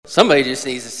Somebody just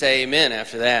needs to say amen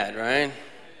after that, right?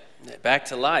 Back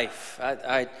to life.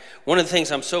 One of the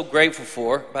things I'm so grateful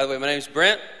for, by the way, my name is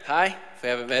Brent. Hi. If we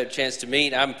haven't had a chance to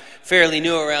meet, I'm fairly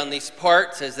new around these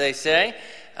parts, as they say.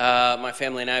 My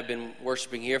family and I have been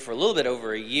worshiping here for a little bit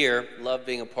over a year. Love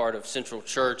being a part of Central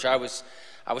Church. I was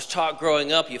taught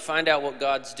growing up, you find out what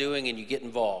God's doing and you get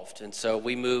involved. And so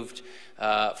we moved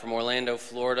from Orlando,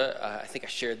 Florida. I think I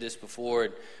shared this before,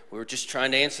 and we were just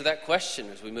trying to answer that question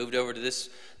as we moved over to this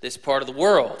part of the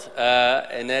world.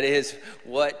 And that is,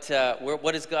 what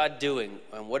is God doing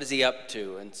and what is he up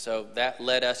to? And so that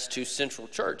led us to Central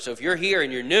Church. So if you're here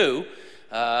and you're new,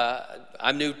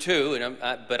 I'm new too,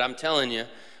 but I'm telling you,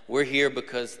 we're here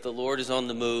because the Lord is on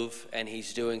the move and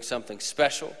he's doing something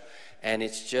special. And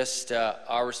it's just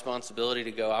our responsibility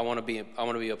to go, I want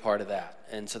to be a part of that.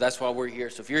 And so that's why we're here.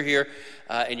 So if you're here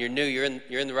and you're new, you're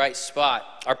in the right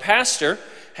spot. Our pastor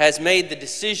has made the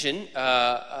decision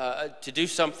to do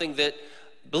something that,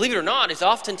 believe it or not, is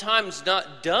oftentimes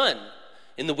not done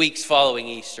in the weeks following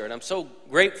Easter. And I'm so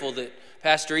grateful that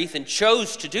Pastor Ethan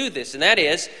chose to do this. And that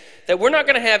is that we're not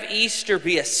going to have Easter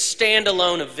be a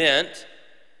standalone event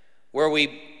where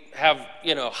we have,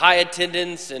 high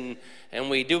attendance and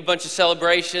we do a bunch of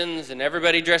celebrations, and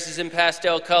everybody dresses in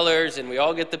pastel colors, and we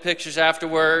all get the pictures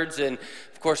afterwards. And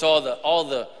of course, all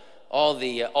the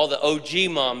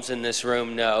OG moms in this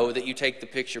room know that you take the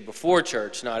picture before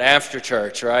church, not after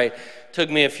church, right? Took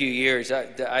me a few years.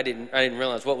 I didn't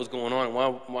realize what was going on.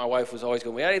 Why my wife was always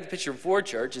going, "We got to take the picture before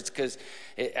church." It's because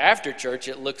after church,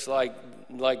 it looks like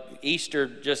Easter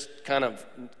just kind of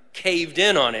caved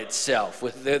in on itself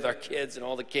with our kids and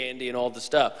all the candy and all the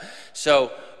stuff. So,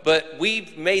 but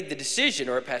we've made the decision,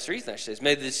 or Pastor Ethan, I should say, has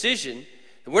made the decision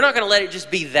that we're not going to let it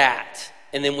just be that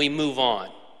and then we move on.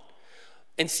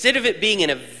 Instead of it being an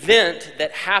event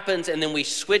that happens and then we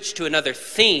switch to another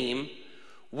theme,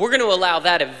 we're going to allow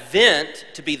that event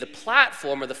to be the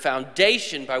platform or the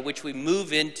foundation by which we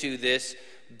move into this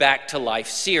Back to Life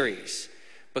series.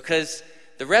 Because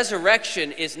the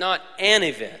resurrection is not an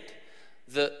event.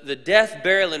 The death,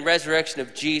 burial, and resurrection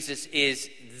of Jesus is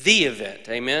the event,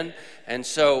 amen? And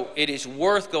so it is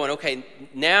worth going, okay,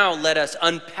 now let us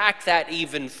unpack that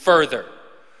even further.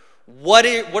 What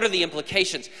are the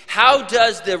implications? How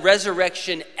does the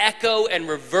resurrection echo and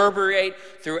reverberate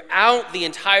throughout the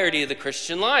entirety of the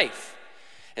Christian life?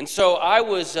 And so I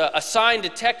was assigned to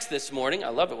text this morning. I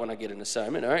love it when I get an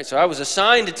assignment. All right, so I was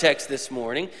assigned to text this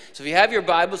morning. So if you have your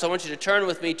Bibles, I want you to turn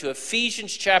with me to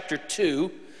Ephesians chapter 2,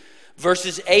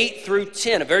 verses 8 through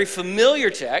 10, a very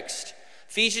familiar text.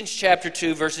 Ephesians chapter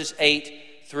 2, verses 8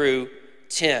 through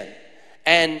 10.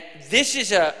 And this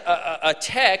is a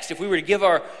text, if we were to give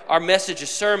our message a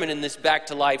sermon in this Back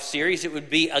to Life series, it would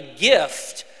be a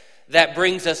gift that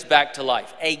brings us back to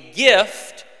life. A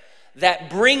gift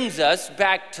that brings us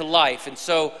back to life. And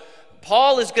so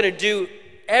Paul is going to do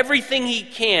everything he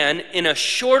can in a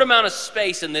short amount of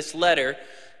space in this letter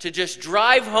to just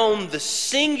drive home the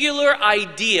singular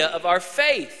idea of our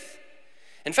faith.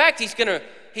 In fact,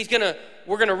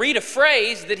 we're going to read a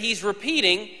phrase that he's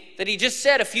repeating that he just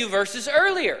said a few verses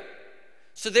earlier.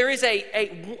 So there is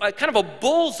a kind of a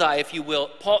bullseye, if you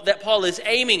will, that Paul is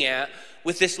aiming at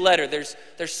with this letter.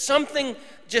 There's something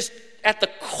just at the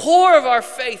core of our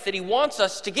faith that he wants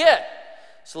us to get.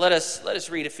 So let us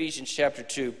read Ephesians chapter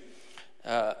 2,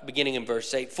 beginning in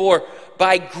verse 8. For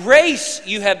by grace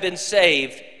you have been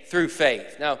saved through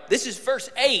faith. Now, this is verse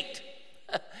 8.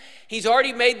 He's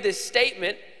already made this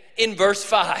statement in verse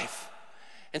 5.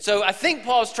 And so I think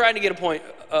Paul's trying to get a point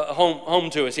home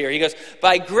to us here. He goes,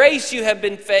 by grace you have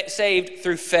been saved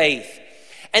through faith.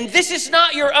 And this is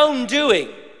not your own doing.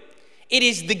 It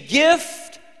is the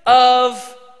gift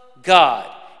of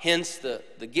God. Hence the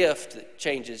gift that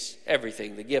changes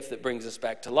everything, the gift that brings us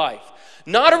back to life.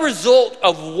 Not a result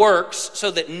of works so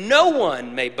that no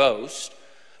one may boast.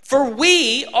 For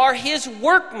we are his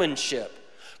workmanship,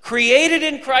 created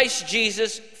in Christ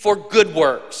Jesus for good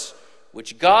works,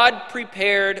 which God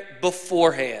prepared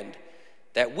beforehand,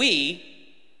 that we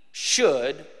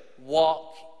should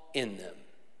walk in them.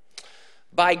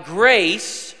 By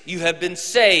grace you have been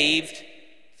saved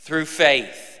through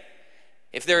faith.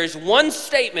 If there is one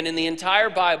statement in the entire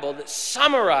Bible that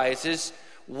summarizes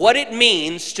what it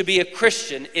means to be a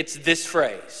Christian, it's this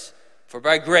phrase, for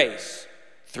by grace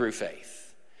through faith.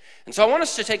 And so I want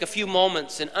us to take a few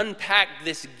moments and unpack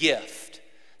this gift,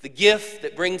 the gift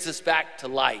that brings us back to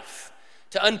life.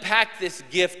 To unpack this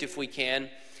gift, if we can,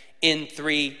 in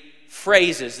three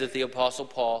phrases that the Apostle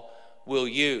Paul will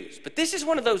use. But this is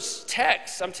one of those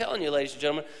texts, I'm telling you, ladies and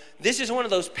gentlemen, this is one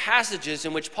of those passages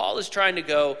in which Paul is trying to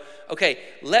go, okay,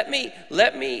 let me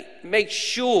make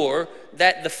sure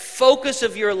that the focus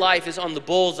of your life is on the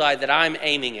bullseye that I'm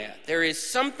aiming at. There is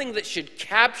something that should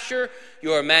capture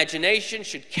your imagination,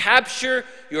 should capture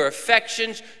your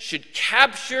affections, should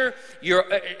capture your,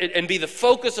 and be the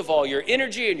focus of all your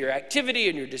energy and your activity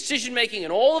and your decision making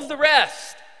and all of the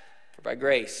rest, for by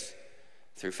grace,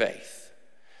 through faith.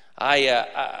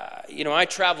 I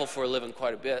travel for a living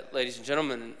quite a bit, ladies and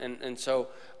gentlemen, and so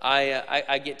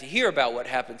I get to hear about what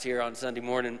happens here on Sunday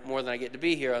morning more than I get to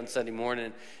be here on Sunday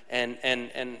morning, and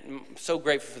I'm so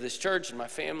grateful for this church and my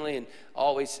family, and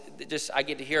always just I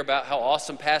get to hear about how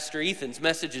awesome Pastor Ethan's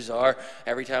messages are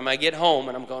every time I get home,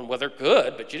 and I'm going, well, they're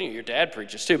good, but your dad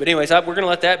preaches too. But anyways, we're going to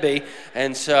let that be,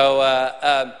 and so,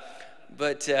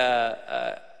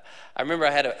 I remember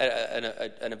I had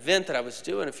an event that I was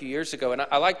doing a few years ago, and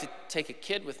I like to take a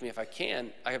kid with me if I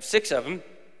can. I have 6 of them.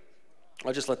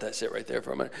 I'll just let that sit right there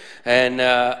for a minute. And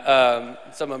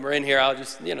some of them are in here. I'll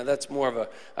just, that's more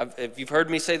of if you've heard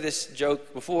me say this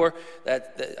joke before,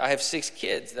 that I have 6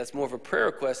 kids. That's more of a prayer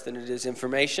request than it is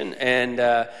information, and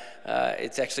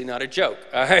it's actually not a joke.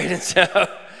 All right, and so,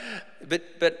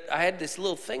 but I had this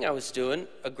little thing I was doing,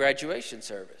 a graduation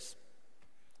service.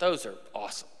 Those are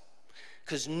awesome.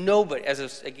 Because nobody,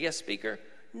 as a guest speaker,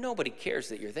 nobody cares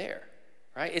that you're there,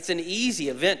 right? It's an easy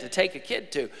event to take a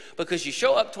kid to because you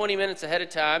show up 20 minutes ahead of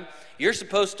time. You're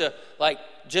supposed to,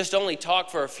 just only talk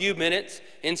for a few minutes,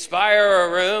 inspire a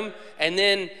room, and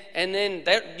then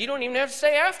that, you don't even have to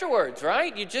stay afterwards,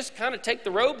 right? You just kind of take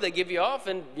the robe they give you off,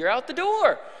 and you're out the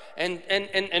door.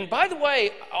 And by the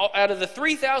way, out of the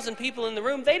 3,000 people in the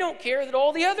room, they don't care that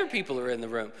all the other people are in the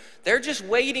room. They're just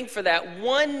waiting for that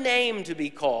one name to be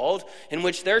called in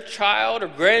which their child or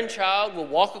grandchild will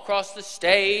walk across the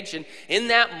stage. And in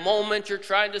that moment, you're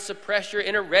trying to suppress your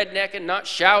inner redneck and not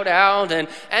shout out. And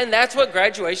that's what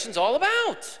graduation's all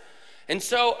about. And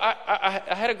so I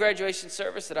had a graduation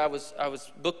service that I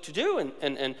was booked to do,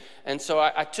 and so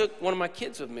I took one of my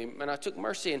kids with me, and I took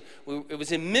Mercy, and it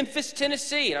was in Memphis,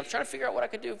 Tennessee, and I was trying to figure out what I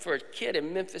could do for a kid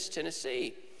in Memphis,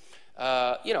 Tennessee.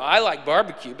 I like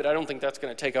barbecue, but I don't think that's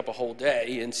going to take up a whole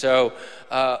day, and so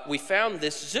we found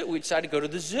this zoo. We decided to go to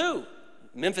the zoo.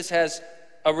 Memphis has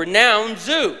a renowned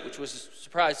zoo, which was a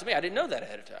surprise to me. I didn't know that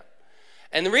ahead of time.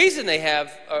 And the reason they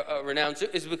have a renowned zoo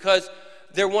is because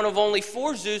they're one of only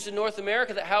 4 zoos in North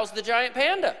America that house the giant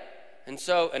panda. And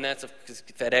that's because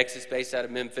FedEx is based out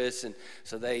of Memphis, and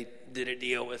so they did a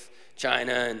deal with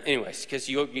China. And anyways, because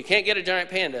you can't get a giant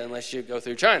panda unless you go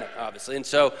through China, obviously. And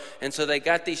so they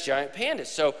got these giant pandas.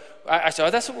 So I said,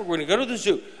 that's what we're going to go to the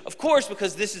zoo. Of course,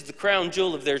 because this is the crown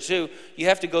jewel of their zoo, you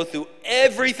have to go through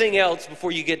everything else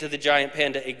before you get to the giant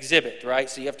panda exhibit, right?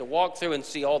 So you have to walk through and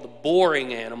see all the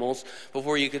boring animals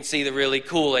before you can see the really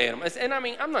cool animals. And I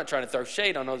mean, I'm not trying to throw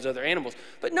shade on those other animals,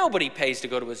 but nobody pays to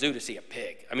go to a zoo to see a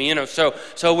pig. I mean, so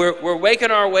we're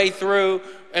making our way through,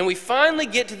 and we finally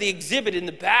get to the exhibit in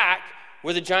the back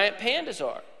where the giant pandas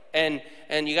are. And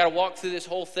you got to walk through this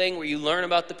whole thing where you learn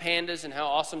about the pandas and how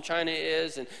awesome China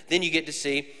is, and then you get to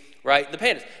see, right, the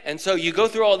pandas. And so you go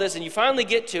through all this, and you finally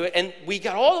get to it, and we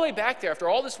got all the way back there after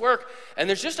all this work, and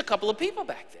there's just a couple of people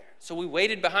back there. So we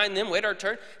waited behind them, waited our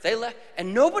turn. They left,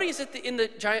 and nobody's in the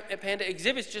giant panda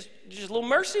exhibits, just little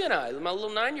Mercy and I, my little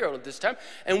 9-year-old at this time,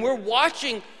 and we're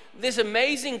watching this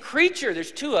amazing creature.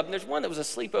 There's 2 of them. There's one that was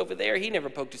asleep over there. He never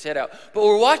poked his head out. But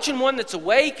we're watching one that's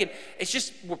awake, and it's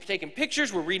just, we're taking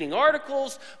pictures, we're reading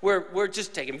articles, we're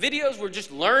just taking videos, we're just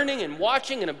learning and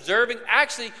watching and observing.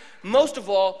 Actually, most of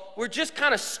all, we're just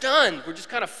kind of stunned. We're just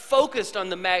kind of focused on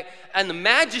the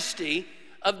majesty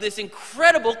of this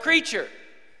incredible creature.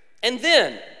 And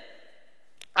then,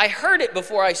 I heard it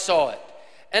before I saw it.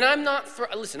 And I'm not,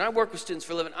 listen, I work with students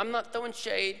for a living. I'm not throwing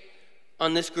shade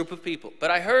on this group of people.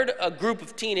 But I heard a group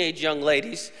of teenage young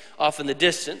ladies off in the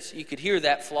distance. You could hear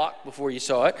that flock before you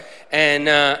saw it. And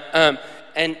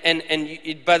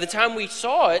by the time we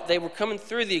saw it, they were coming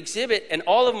through the exhibit, and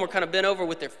all of them were kind of bent over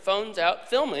with their phones out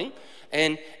filming.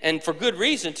 And for good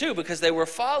reason, too, because they were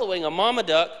following a mama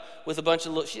duck with a bunch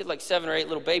of she had like 7 or 8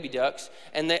 little baby ducks,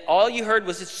 and all you heard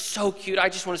was, it's so cute, I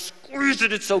just want to squeeze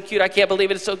it, it's so cute, I can't believe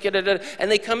it, it's so cute.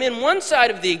 And they come in one side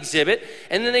of the exhibit,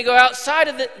 and then they go outside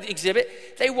of the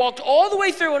exhibit. They walked all the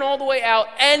way through and all the way out,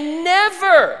 and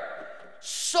never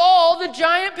saw the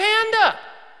giant panda.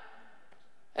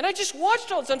 And I just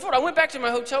watched all this unfold. I went back to my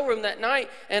hotel room that night,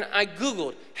 and I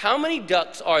Googled, how many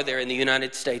ducks are there in the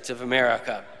United States of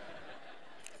America?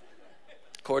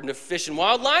 According to Fish and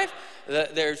Wildlife,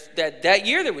 that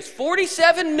year there was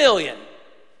 47 million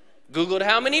Googled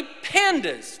how many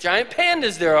pandas, giant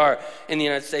pandas there are in the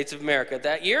United States of America.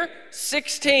 That year,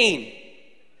 16.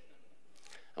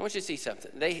 I want you to see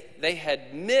something. They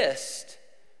had missed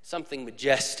something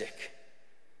majestic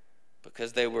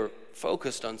because they were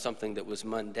focused on something that was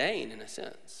mundane in a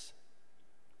sense.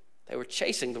 They were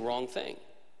chasing the wrong thing.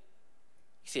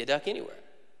 You see a duck anywhere.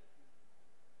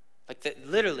 Like that,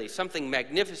 literally something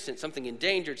magnificent, something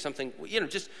endangered, something,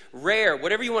 just rare,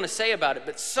 whatever you want to say about it,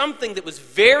 but something that was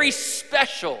very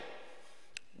special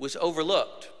was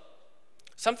overlooked.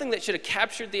 Something that should have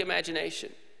captured the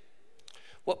imagination.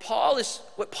 What Paul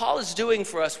is doing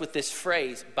for us with this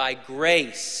phrase, by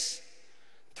grace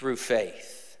through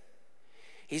faith.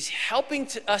 He's helping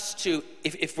us to,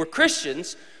 if we're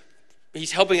Christians,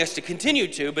 he's helping us to continue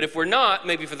to, but if we're not,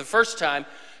 maybe for the first time,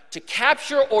 to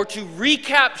capture or to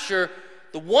recapture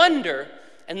the wonder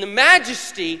and the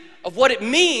majesty of what it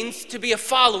means to be a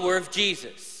follower of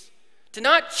Jesus. To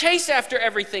not chase after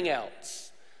everything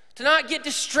else. To not get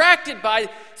distracted by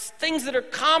things that are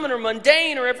common or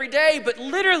mundane or everyday, but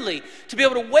literally to be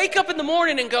able to wake up in the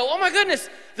morning and go, oh my goodness,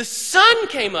 the sun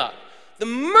came up. The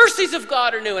mercies of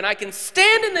God are new, and I can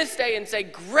stand in this day and say,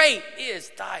 great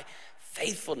is thy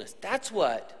faithfulness. That's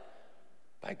what,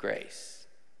 by grace,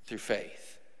 through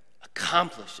faith,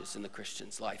 accomplishes in the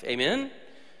Christian's life. Amen?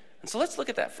 And so let's look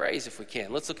at that phrase if we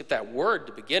can. Let's look at that word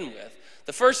to begin with.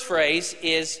 The first phrase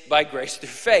is by grace through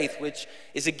faith, which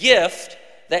is a gift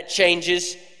that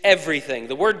changes everything.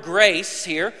 The word grace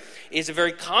here is a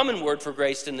very common word for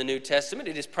grace in the New Testament.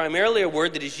 It is primarily a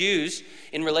word that is used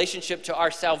in relationship to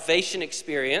our salvation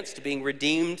experience, to being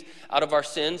redeemed out of our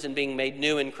sins and being made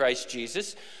new in Christ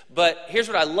Jesus. But here's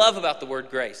what I love about the word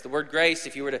grace. The word grace,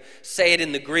 if you were to say it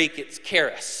in the Greek, it's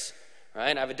charis.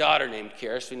 Right? I have a daughter named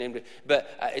Charis. We named it, but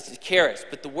it's charis.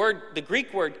 But the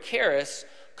Greek word charis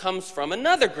comes from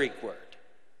another Greek word,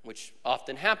 which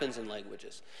often happens in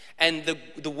languages. And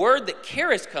the word that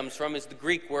charis comes from is the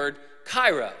Greek word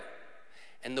kairo.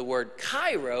 And the word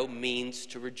kairo means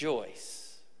to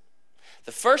rejoice.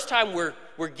 The first time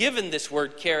we're given this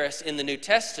word charis in the New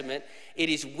Testament, it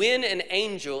is when an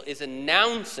angel is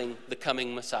announcing the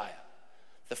coming Messiah.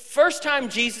 The first time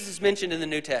Jesus is mentioned in the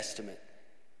New Testament,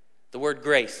 the word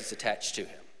grace is attached to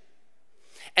him.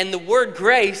 And the word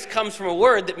grace comes from a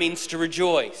word that means to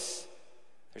rejoice.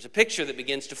 There's a picture that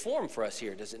begins to form for us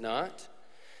here, does it not?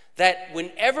 That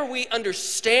whenever we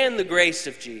understand the grace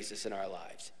of Jesus in our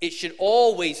lives, it should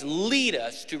always lead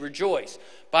us to rejoice.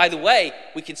 By the way,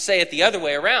 we could say it the other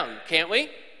way around, can't we?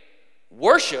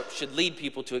 Worship should lead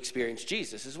people to experience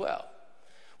Jesus as well.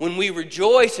 When we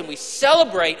rejoice and we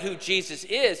celebrate who Jesus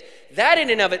is, that in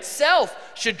and of itself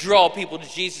should draw people to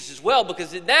Jesus as well,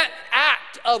 because in that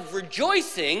act of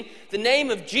rejoicing, the name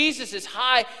of Jesus is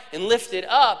high and lifted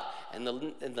up, and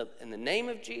the name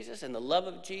of Jesus and the love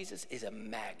of Jesus is a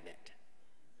magnet.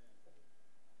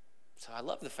 So I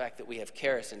love the fact that we have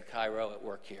charis and kairo at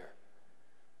work here.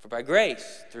 For by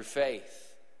grace, through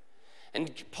faith.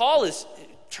 And Paul is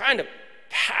trying to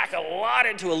pack a lot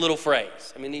into a little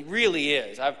phrase. I mean, he really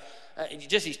is.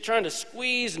 He's trying to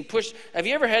squeeze and push. Have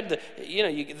you ever had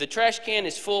the trash can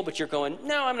is full, but you're going,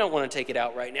 no, I don't want to take it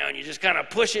out right now. And you just kind of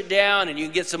push it down and you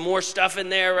get some more stuff in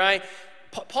there, right?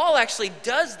 Paul actually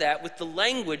does that with the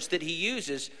language that he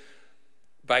uses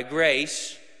by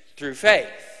grace through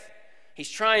faith. He's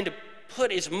trying to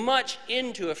put as much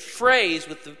into a phrase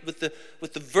with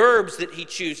the verbs that he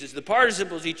chooses, the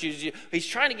participles he chooses. He's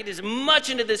trying to get as much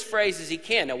into this phrase as he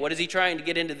can. Now, what is he trying to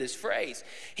get into this phrase?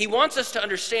 He wants us to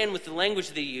understand with the language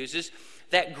that he uses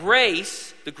that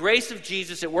grace, the grace of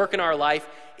Jesus at work in our life,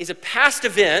 is a past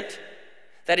event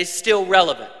that is still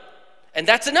relevant. And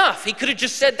that's enough. He could have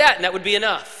just said that, and that would be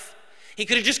enough. He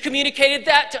could have just communicated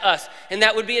that to us, and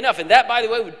that would be enough. And that, by the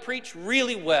way, would preach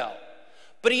really well.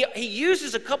 But he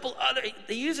uses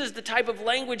he uses the type of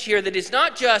language here that is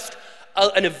not just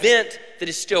an event that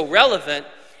is still relevant.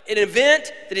 An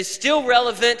event that is still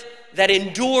relevant that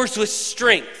endures with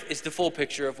strength is the full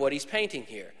picture of what he's painting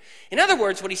here. In other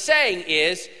words, what he's saying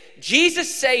is,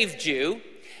 Jesus saved you,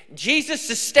 Jesus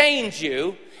sustains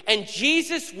you, and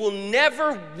Jesus will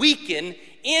never weaken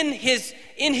in his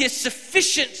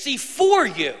sufficiency for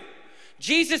you.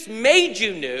 Jesus made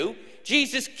you new.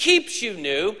 Jesus keeps you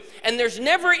new, and there's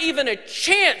never even a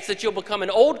chance that you'll become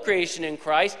an old creation in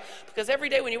Christ, because every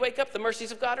day when you wake up, the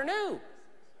mercies of God are new.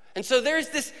 And so there's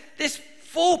this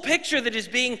full picture that is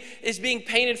being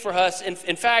painted for us.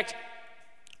 In fact,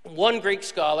 one Greek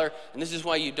scholar, and this is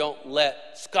why you don't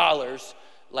let scholars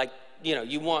like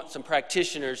you want some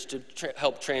practitioners to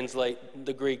help translate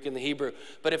the Greek and the Hebrew.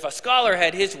 But if a scholar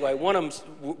had his way, one of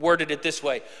them worded it this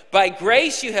way: by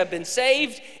grace you have been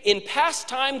saved in past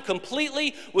time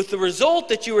completely, with the result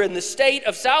that you are in the state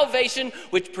of salvation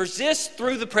which persists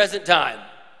through the present time.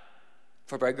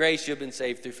 For by grace you have been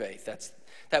saved through faith.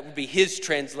 That would be his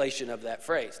translation of that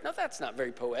phrase. Now, that's not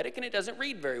very poetic, and it doesn't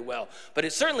read very well, but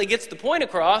it certainly gets the point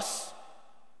across.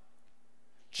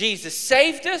 Jesus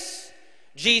saved us,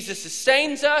 Jesus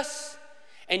sustains us,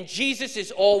 and Jesus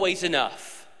is always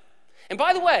enough. And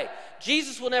by the way,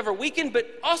 Jesus will never weaken, but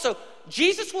also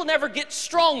Jesus will never get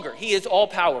stronger. He is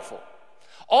all-powerful.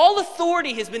 All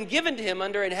authority has been given to him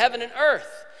under in heaven and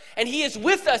earth, and he is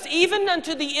with us even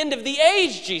unto the end of the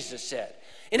age, Jesus said.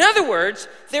 In other words,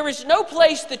 there is no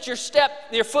place that your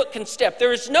foot can step.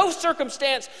 There is no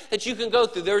circumstance that you can go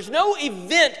through. There is no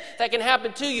event that can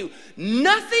happen to you.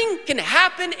 Nothing can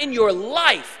happen in your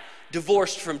life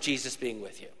divorced from Jesus being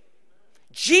with you.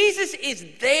 Jesus is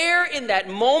there in that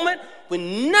moment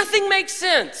when nothing makes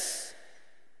sense.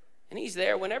 And he's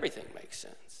there when everything makes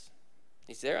sense.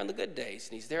 He's there on the good days,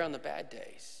 and he's there on the bad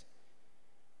days.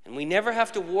 And we never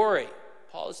have to worry.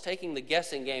 Paul is taking the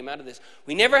guessing game out of this.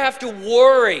 We never have to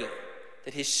worry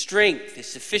that his strength, his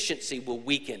sufficiency will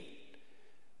weaken.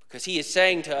 Because he is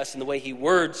saying to us in the way he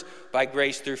words by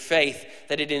grace through faith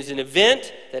that it is an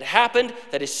event that happened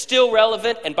that is still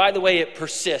relevant, and by the way, it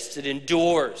persists, it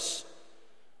endures.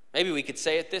 Maybe we could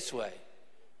say it this way: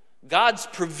 God's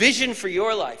provision for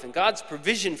your life and God's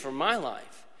provision for my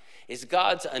life is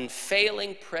God's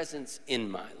unfailing presence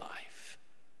in my life.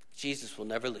 Jesus will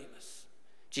never leave us.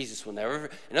 Jesus will never,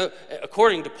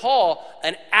 according to Paul,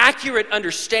 an accurate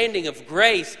understanding of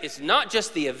grace is not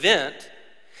just the event,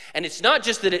 and it's not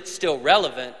just that it's still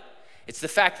relevant, it's the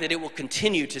fact that it will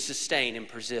continue to sustain and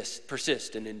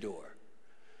persist and endure.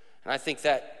 And I think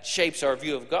that shapes our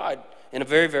view of God in a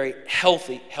very, very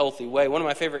healthy way. One of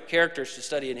my favorite characters to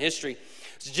study in history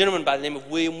is a gentleman by the name of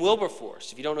William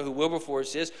Wilberforce. If you don't know who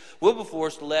Wilberforce is,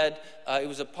 Wilberforce led, he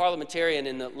was a parliamentarian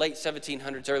in the late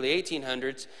 1700s, early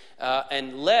 1800s,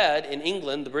 and led in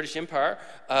England, the British Empire,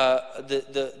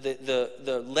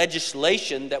 the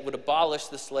legislation that would abolish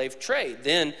the slave trade.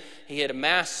 Then he had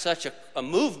amassed such a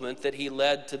movement that he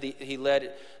led to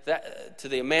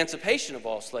the emancipation of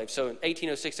all slaves. So in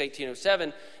 1806,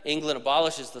 1807, England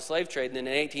abolishes the slave trade, and then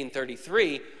in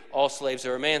 1833, all slaves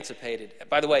are emancipated.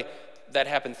 By the way, that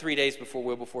happened 3 days before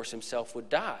Wilberforce himself would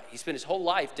die. He spent his whole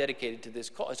life dedicated to this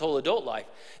cause, his whole adult life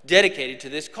dedicated to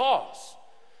this cause.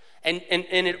 And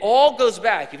it all goes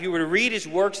back, if you were to read his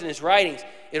works and his writings,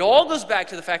 it all goes back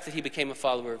to the fact that he became a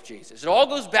follower of Jesus. It all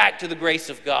goes back to the grace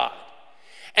of God.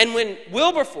 And when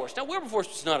Wilberforce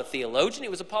was not a theologian, he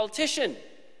was a politician.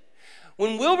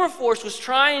 When Wilberforce was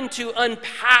trying to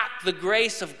unpack the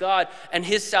grace of God and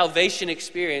his salvation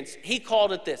experience, he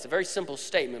called it this, a very simple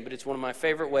statement, but it's one of my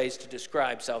favorite ways to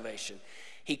describe salvation.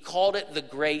 He called it the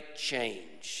great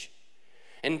change.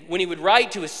 And when he would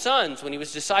write to his sons, when he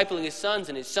was discipling his sons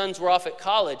and his sons were off at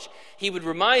college, he would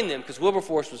remind them, because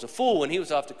Wilberforce was a fool when he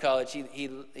was off to college,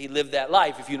 he lived that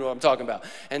life, if you know what I'm talking about.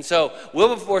 And so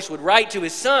Wilberforce would write to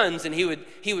his sons, and he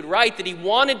would write that he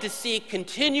wanted to see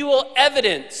continual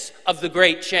evidence of the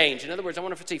great change. In other words, I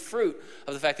want to see fruit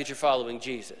of the fact that you're following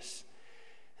Jesus.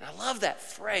 And I love that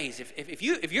phrase. If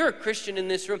you're a Christian in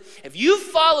this room, if you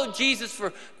followed Jesus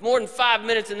for more than 5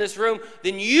 minutes in this room,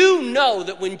 then you know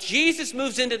that when Jesus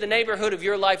moves into the neighborhood of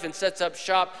your life and sets up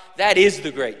shop, that is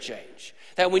the great change.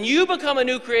 That when you become a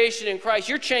new creation in Christ,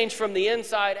 you're changed from the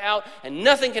inside out, and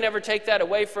nothing can ever take that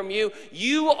away from you.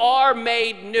 You are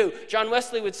made new. John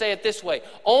Wesley would say it this way: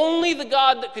 only the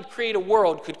God that could create a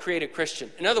world could create a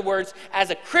Christian. In other words, as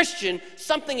a Christian,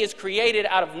 something is created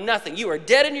out of nothing. You are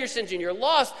dead in your sins, and you're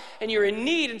lost, and you're in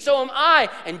need, and so am I.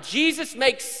 And Jesus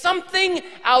makes something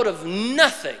out of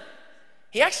nothing.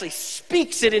 He actually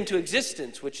speaks it into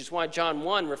existence, which is why John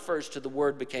 1 refers to the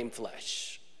Word became flesh.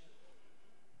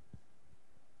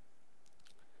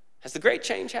 Has the great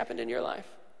change happened in your life?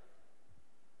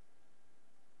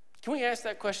 Can we ask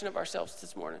that question of ourselves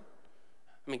this morning?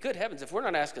 I mean, good heavens, if we're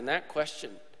not asking that question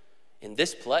in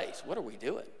this place, what are we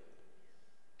doing?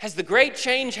 Has the great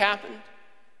change happened?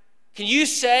 Can you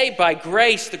say by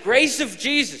grace, the grace of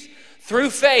Jesus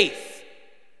through faith?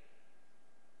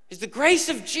 Is the grace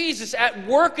of Jesus at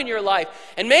work in your life?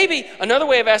 And maybe another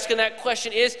way of asking that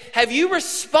question is, have you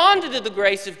responded to the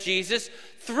grace of Jesus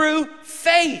through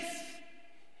faith?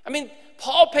 I mean,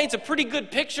 Paul paints a pretty good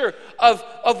picture of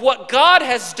what God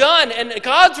has done and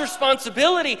God's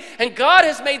responsibility, and God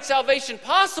has made salvation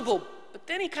possible. But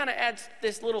then he kind of adds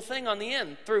this little thing on the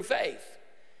end, through faith.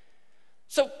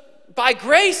 So by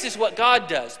grace is what God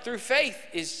does. Through faith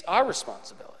is our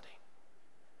responsibility.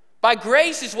 By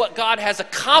grace is what God has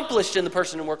accomplished in the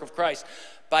person and work of Christ.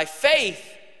 By faith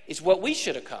is what we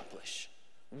should accomplish.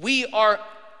 We are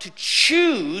to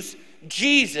choose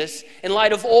Jesus in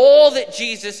light of all that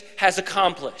Jesus has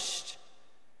accomplished.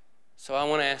 So I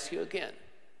want to ask you again,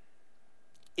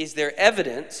 is there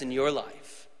evidence in your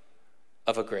life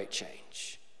of a great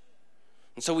change?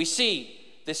 And so we see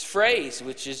this phrase,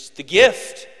 which is the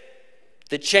gift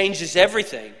that changes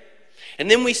everything.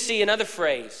 And then we see another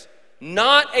phrase,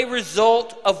 not a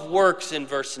result of works, in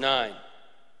verse 9.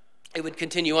 It would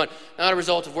continue on, not a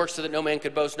result of works so that no man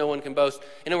could boast, no one can boast.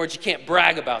 In other words, you can't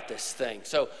brag about this thing.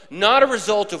 So not a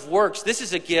result of works. This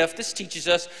is a gift. This teaches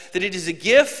us that it is a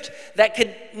gift that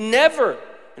could never,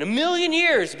 in a million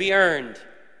years, be earned.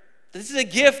 This is a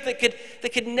gift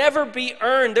that could never be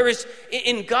earned. There is,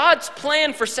 in God's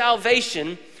plan for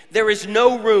salvation, there is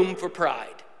no room for pride.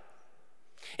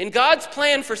 In God's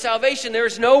plan for salvation, there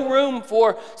is no room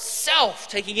for self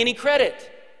taking any credit.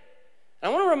 And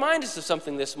I want to remind us of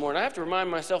something this morning. I have to remind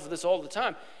myself of this all the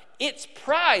time. It's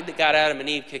pride that got Adam and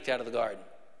Eve kicked out of the garden.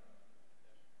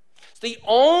 It's the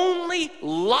only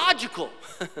logical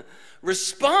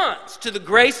response to the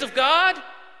grace of God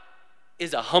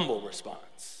is a humble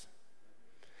response.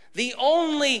 The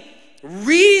only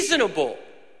reasonable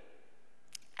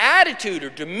attitude or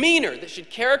demeanor that should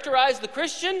characterize the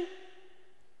Christian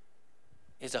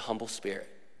is a humble spirit.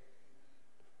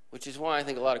 Which is why I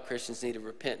think a lot of Christians need to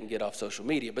repent and get off social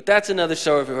media. But that's another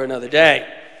story for another day.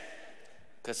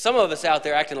 Because some of us out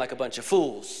there acting like a bunch of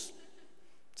fools.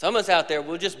 Some of us out there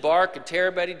will just bark and tear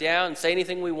everybody down and say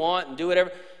anything we want and do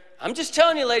whatever. I'm just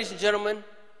telling you, ladies and gentlemen,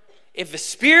 if the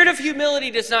spirit of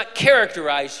humility does not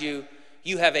characterize you,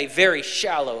 you have a very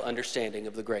shallow understanding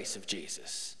of the grace of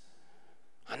Jesus.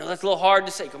 I know that's a little hard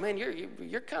to say. Go, man,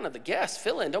 you're kind of the guest.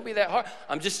 Fill in. Don't be that hard.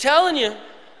 I'm just telling you.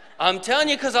 I'm telling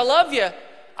you because I love you.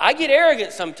 I get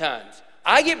arrogant sometimes.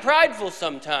 I get prideful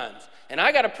sometimes. And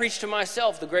I got to preach to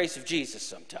myself the grace of Jesus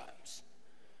sometimes.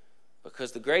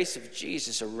 Because the grace of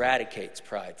Jesus eradicates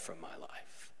pride from my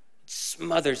life. It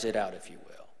smothers it out, if you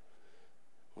will.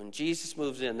 When Jesus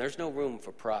moves in, there's no room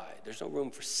for pride. There's no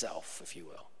room for self, if you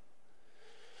will.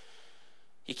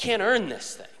 You can't earn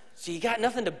this thing. So you got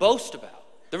nothing to boast about.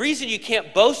 The reason you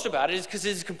can't boast about it is because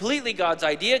it is completely God's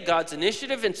idea, God's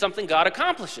initiative, and something God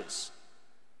accomplishes.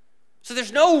 So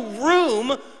there's no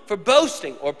room for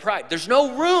boasting or pride. There's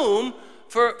no room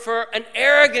for an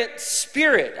arrogant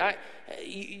spirit.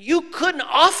 You couldn't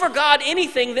offer God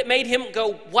anything that made him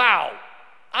go, wow,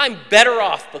 I'm better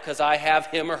off because I have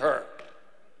him or her.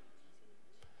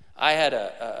 I had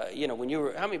when you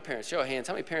were, how many parents, show of hands,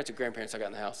 how many parents or grandparents I got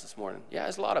in the house this morning? Yeah,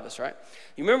 there's a lot of us, right?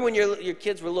 You remember when your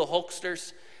kids were little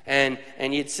hulksters and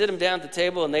you'd sit them down at the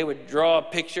table and they would draw a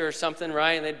picture or something,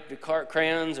 right? And they'd be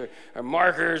crayons or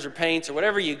markers or paints or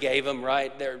whatever you gave them,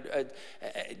 right? Do you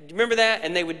remember that?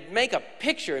 And they would make a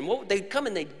picture and they'd come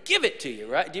and they'd give it to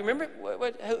you, right? Do you remember?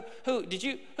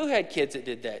 Who had kids that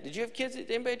did that? Did you have kids that,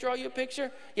 anybody draw you a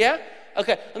picture? Yeah?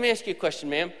 Okay, let me ask you a question,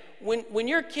 ma'am. When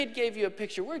your kid gave you a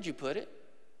picture, where'd you put it?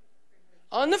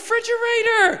 On the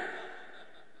refrigerator.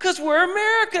 Because we're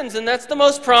Americans and that's the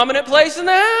most prominent place in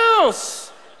the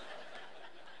house.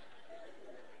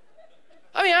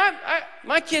 I mean,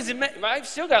 my kids, I've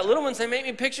still got little ones, they make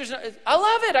me pictures. I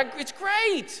love it. It's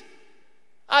great.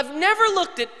 I've never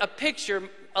looked at a picture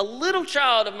a little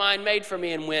child of mine made for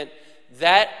me and went,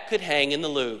 that could hang in the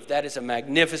Louvre. That is a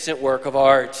magnificent work of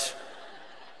art.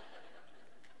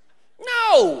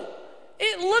 No,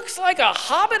 it looks like a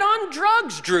hobbit on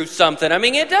drugs drew something. I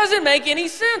mean, it doesn't make any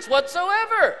sense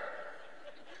whatsoever.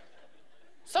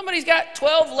 Somebody's got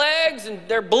 12 legs and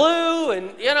they're blue and,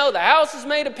 the house is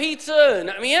made of pizza and,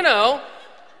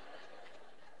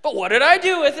 But what did I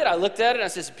do with it? I looked at it and I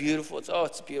said, it's beautiful.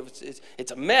 It's beautiful.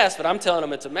 It's a mess, but I'm telling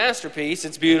them it's a masterpiece.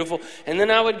 It's beautiful. And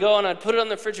then I would go and I'd put it on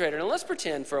the refrigerator. And let's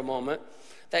pretend for a moment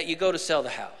that you go to sell the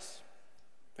house,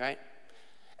 right?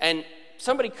 And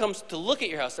somebody comes to look at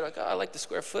your house. They're like, oh, I like the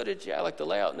square footage. Yeah, I like the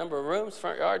layout, number of rooms,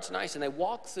 front yard's nice. And they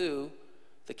walk through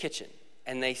the kitchen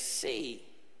and they see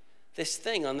this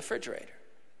thing on the refrigerator.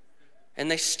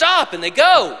 And they stop and they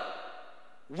go,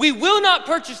 we will not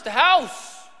purchase the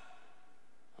house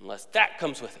unless that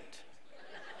comes with it.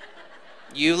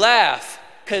 You laugh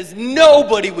because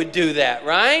nobody would do that,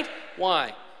 right?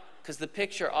 Why? Because the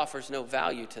picture offers no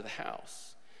value to the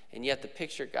house. And yet the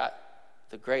picture got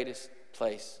the greatest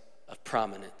place of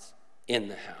prominence in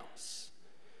the house.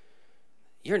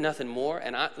 You're nothing more,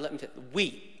 and let me tell you,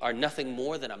 we are nothing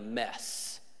more than a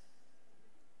mess.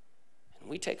 And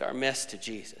we take our mess to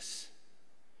Jesus,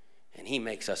 and he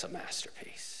makes us a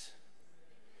masterpiece.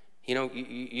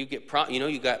 You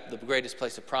got the greatest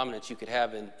place of prominence you could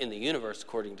have in the universe,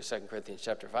 according to 2 Corinthians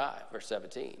chapter 5, verse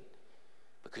 17.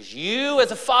 Because you,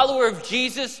 as a follower of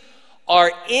Jesus,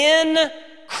 are in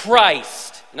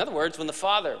Christ. In other words, when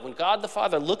God the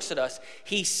Father looks at us,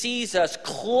 he sees us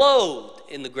clothed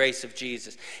in the grace of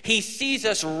Jesus. He sees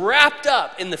us wrapped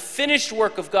up in the finished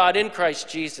work of God in Christ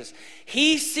Jesus.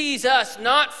 He sees us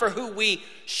not for who we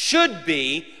should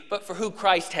be, but for who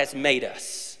Christ has made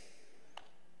us.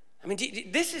 I mean,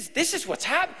 this is what's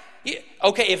happening.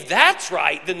 Okay, if that's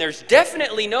right, then there's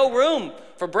definitely no room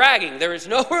for bragging. There is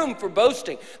no room for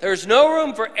boasting. There is no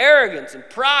room for arrogance and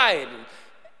pride and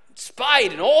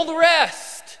spite and all the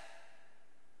rest.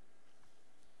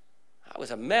 I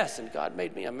was a mess and God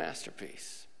made me a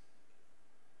masterpiece.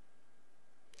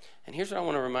 And here's what I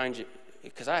want to remind you,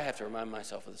 because I have to remind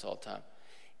myself of this all the time.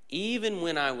 Even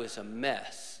when I was a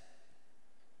mess,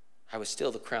 I was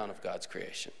still the crown of God's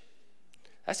creation.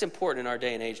 That's important in our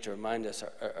day and age to remind us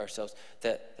ourselves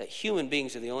that human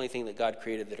beings are the only thing that God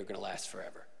created that are going to last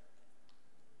forever.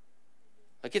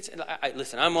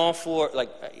 Listen, I'm all for,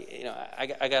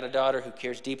 I got a daughter who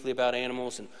cares deeply about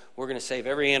animals, and we're going to save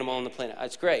every animal on the planet.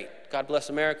 It's great. God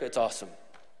bless America. It's awesome.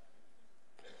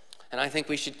 And I think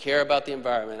we should care about the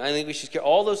environment. I think we should care.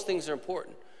 All those things are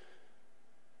important.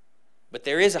 But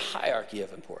there is a hierarchy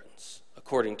of importance,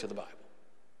 according to the Bible.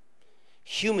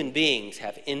 Human beings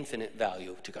have infinite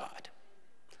value to God.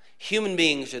 Human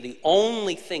beings are the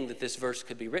only thing that this verse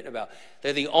could be written about.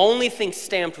 They're the only thing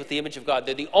stamped with the image of God.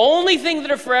 They're the only thing that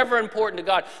are forever important to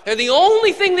God. They're the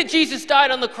only thing that Jesus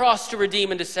died on the cross to redeem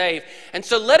and to save. And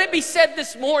so let it be said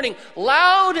this morning,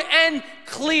 loud and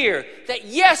clear, that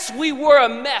yes, we were a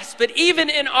mess, but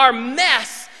even in our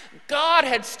mess, God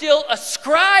had still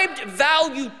ascribed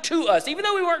value to us, even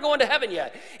though we weren't going to heaven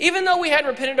yet, even though we hadn't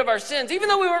repented of our sins, even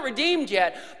though we weren't redeemed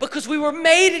yet, because we were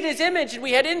made in his image and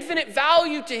we had infinite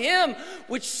value to him,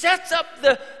 which sets up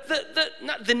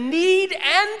the need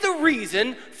and the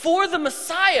reason for the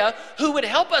Messiah who would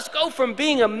help us go from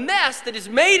being a mess that is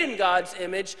made in God's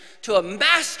image to a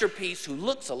masterpiece who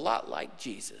looks a lot like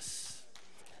Jesus.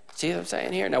 See what I'm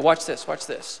saying here? Now watch this.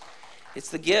 It's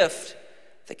the gift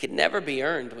that can never be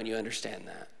earned when you understand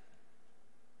that.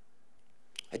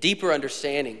 A deeper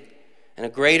understanding and a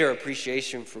greater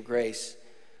appreciation for grace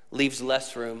leaves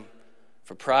less room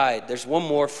for pride. There's one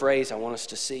more phrase I want us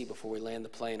to see before we land the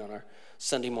plane on our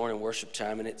Sunday morning worship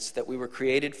time, and it's that we were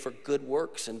created for good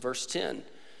works in verse 10.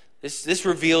 This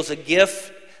reveals a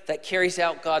gift that carries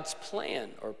out God's plan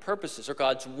or purposes or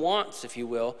God's wants, if you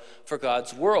will, for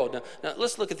God's world. Now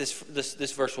let's look at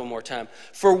this verse one more time.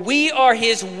 For we are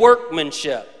his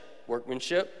workmanship.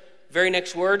 Workmanship, very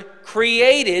next word,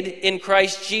 created in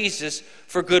Christ Jesus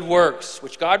for good works,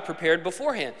 which God prepared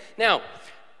beforehand. Now,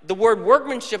 the word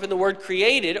workmanship and the word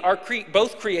created are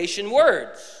both creation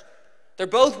words. They're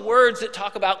both words that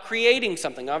talk about creating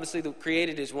something. Obviously, the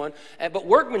created is one, but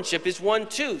workmanship is one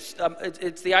too.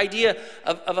 It's the idea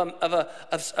of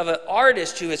an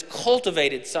artist who has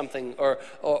cultivated something,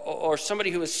 or somebody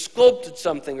who has sculpted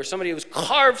something, or somebody who has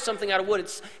carved something out of wood.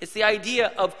 It's the idea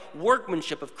of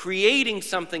workmanship, of creating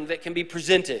something that can be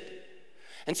presented.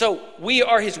 And so we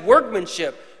are his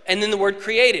workmanship, and then the word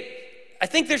created. I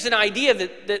think there's an idea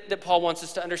that Paul wants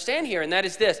us to understand here, and that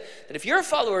is this, that if you're a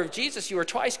follower of Jesus, you are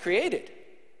twice created.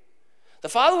 The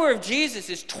follower of Jesus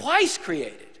is twice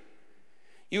created.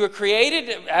 You were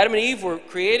created, Adam and Eve were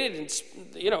created,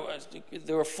 and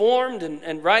they were formed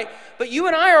and right, but you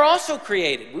and I are also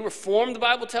created. We were formed, the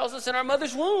Bible tells us, in our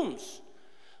mother's wombs.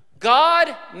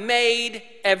 God made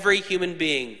every human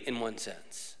being in one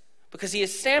sense, because he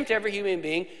has stamped every human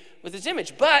being with his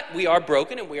image. But we are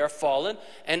broken and we are fallen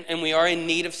and we are in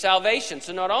need of salvation.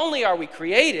 So not only are we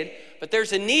created, but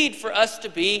there's a need for us to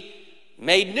be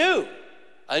made new.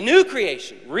 A new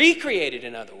creation, recreated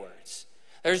in other words.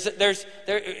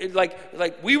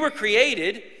 Like we were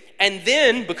created, and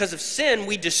then because of sin,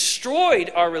 we destroyed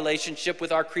our relationship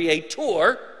with our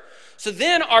Creator. So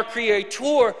then our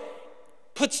Creator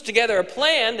puts together a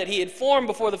plan that he had formed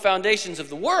before the foundations of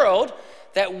the world,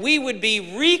 that we would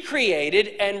be recreated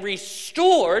and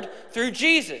restored through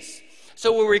Jesus.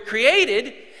 So we were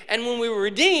created, and when we were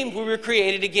redeemed, we were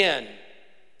created again.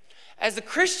 As a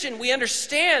Christian, we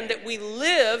understand that we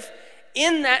live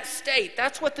in that state.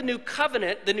 That's what the new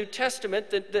covenant, the New Testament,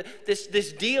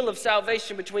 this deal of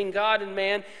salvation between God and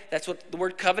man, that's what the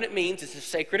word covenant means. It's a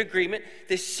sacred agreement.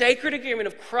 This sacred agreement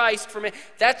of Christ for man,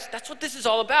 that's what this is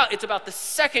all about. It's about the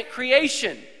second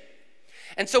creation.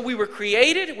 And so we were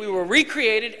created, we were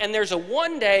recreated, and there's a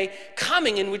one day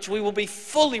coming in which we will be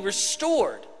fully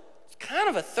restored. It's kind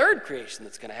of a third creation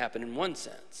that's going to happen in one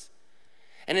sense.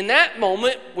 And in that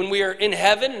moment, when we are in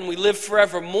heaven and we live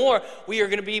forevermore, we are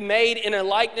going to be made in a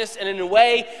likeness and in a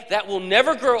way that will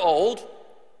never grow old,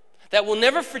 that will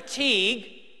never fatigue.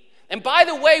 And by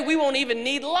the way, we won't even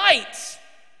need lights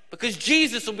because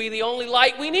Jesus will be the only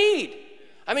light we need.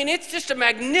 I mean, it's just a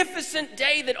magnificent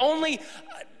day that only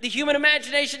the human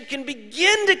imagination can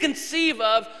begin to conceive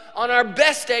of on our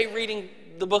best day reading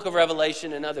the book of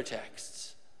Revelation and other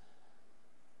texts.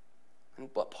 And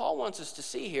what Paul wants us to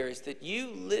see here is that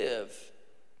you live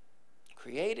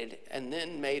created and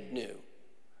then made new.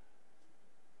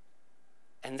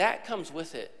 And that comes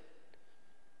with it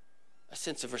a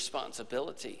sense of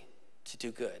responsibility to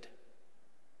do good.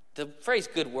 The phrase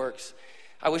good works,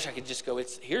 I wish I could just go,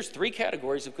 here's 3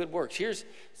 categories of good works. Here's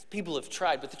people have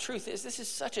tried, but the truth is this is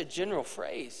such a general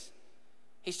phrase.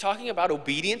 He's talking about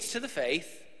obedience to the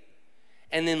faith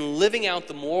and then living out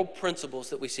the moral principles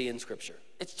that we see in Scripture.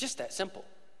 It's just that simple.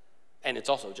 And it's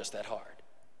also just that hard.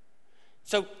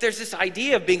 So there's this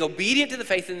idea of being obedient to the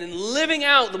faith and then living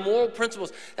out the moral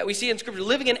principles that we see in Scripture,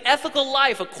 living an ethical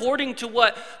life according to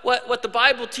what the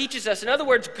Bible teaches us. In other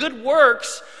words, good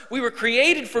works, we were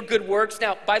created for good works.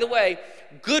 Now, by the way,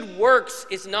 good works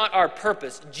is not our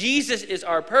purpose. Jesus is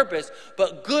our purpose,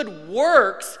 but good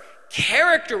works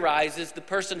characterizes the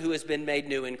person who has been made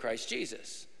new in Christ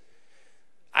Jesus.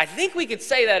 I think we could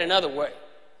say that another way.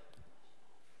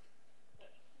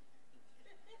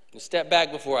 Step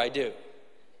back before I do.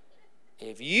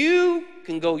 If you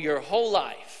can go your whole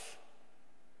life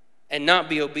and not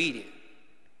be obedient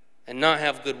and not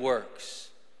have good works,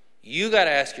 you got to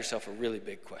ask yourself a really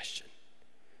big question.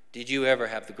 Did you ever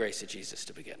have the grace of Jesus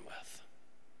to begin with?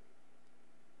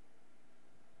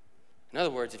 In other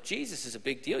words, if Jesus is a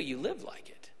big deal, you live like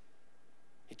it.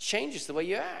 It changes the way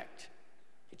you act.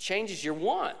 It changes your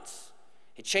wants.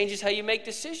 It changes how you make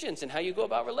decisions and how you go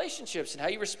about relationships and how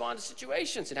you respond to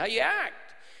situations and how you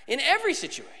act in every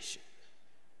situation.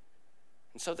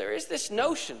 And so there is this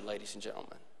notion, ladies and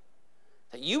gentlemen,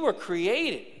 that you were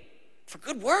created for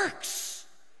good works.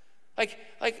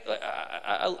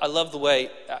 I love the way,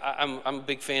 I'm a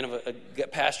big fan of a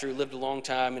pastor who lived a long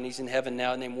time, and he's in heaven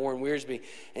now, named Warren Wiersbe.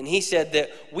 And he said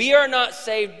that we are not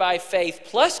saved by faith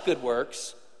plus good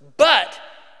works, but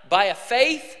by a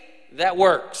faith that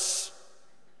works.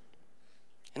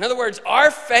 In other words,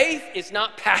 our faith is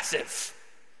not passive.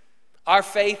 Our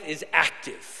faith is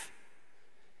active.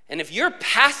 And if you're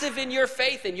passive in your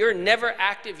faith and you're never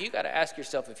active, you got to ask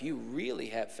yourself if you really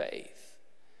have faith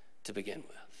to begin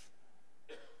with.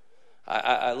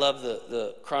 I love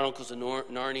the Chronicles of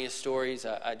Narnia stories.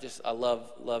 I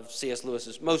love C.S.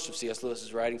 most of C.S.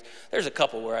 Lewis's writings. There's a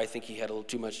couple where I think he had a little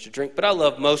too much to drink, but I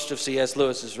love most of C.S.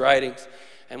 Lewis's writings.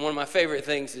 And one of my favorite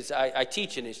things is I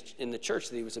teach in the church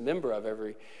that he was a member of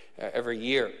every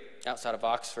year outside of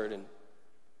Oxford, and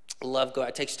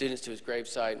I take students to his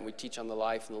gravesite, and we teach on the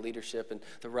life and the leadership and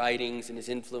the writings and his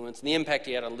influence and the impact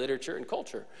he had on literature and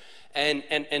culture. And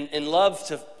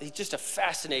he's just a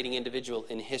fascinating individual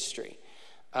in history.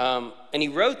 And he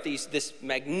wrote this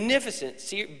magnificent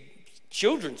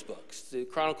children's books, the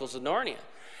Chronicles of Narnia.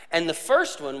 And the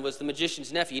first one was The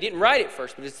Magician's Nephew. He didn't write it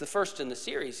first, but it's the first in the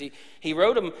series. He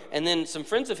wrote them, and then some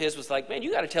friends of his was like, man,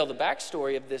 you got to tell the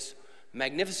backstory of this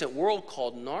magnificent world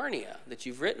called Narnia that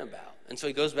you've written about. And so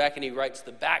he goes back and he writes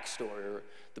the backstory or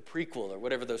the prequel or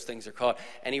whatever those things are called.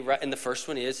 And the first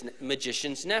one is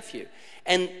Magician's Nephew.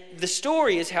 And the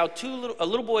story is how a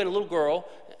little boy and a little girl,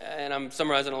 and I'm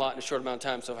summarizing a lot in a short amount of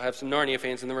time, so if I have some Narnia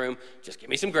fans in the room, just give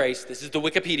me some grace. This is the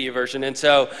Wikipedia version.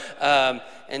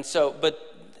 But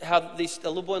how a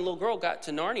little boy and a little girl got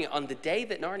to Narnia on the day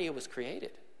that Narnia was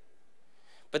created.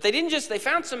 But they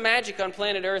found some magic on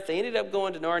planet Earth. They ended up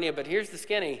going to Narnia, but here's the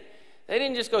skinny. They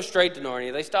didn't just go straight to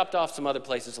Narnia. They stopped off some other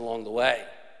places along the way,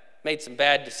 made some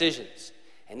bad decisions,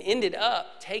 and ended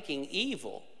up taking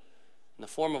evil in the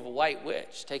form of a white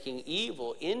witch, taking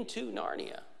evil into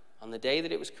Narnia on the day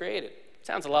that it was created.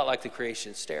 Sounds a lot like the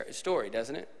creation story,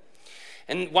 doesn't it?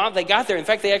 And while they got there, in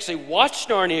fact, they actually watched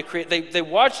Narnia create. They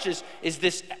watched as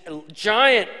this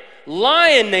giant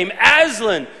lion named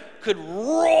Aslan could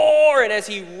roar, and as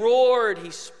he roared,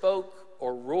 he spoke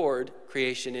or roared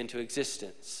creation into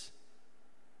existence.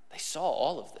 They saw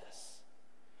all of this.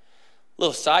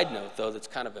 Little side note, though, that's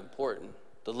kind of important.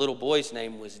 The little boy's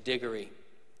name was Diggory,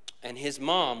 and his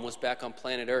mom was back on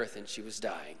planet Earth, and she was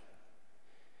dying.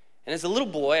 And as a little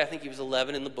boy, I think he was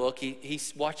 11 in the book,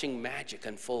 he's watching magic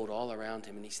unfold all around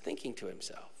him, and he's thinking to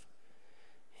himself,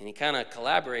 and he kind of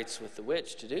collaborates with the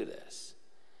witch to do this.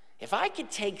 If I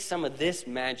could take some of this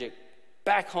magic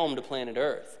back home to planet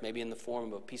Earth, maybe in the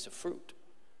form of a piece of fruit,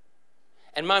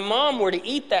 and my mom were to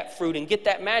eat that fruit and get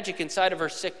that magic inside of her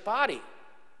sick body,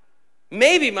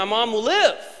 Maybe my mom will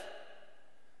live.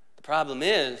 The problem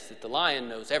is that the lion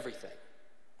knows everything.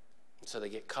 And so they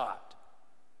get caught.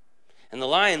 And the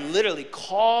lion literally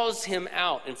calls him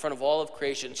out in front of all of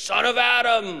creation. Son of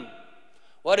Adam,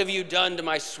 what have you done to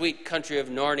my sweet country of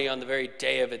Narnia on the very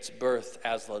day of its birth?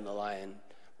 Aslan the lion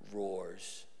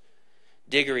roars.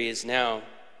 Diggory is now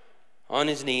on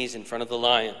his knees in front of the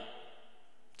lion.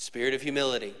 Spirit of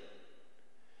humility.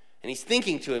 And he's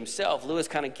thinking to himself. Lewis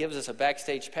kind of gives us a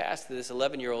backstage pass to this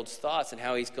 11-year-old's thoughts and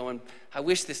how he's going, I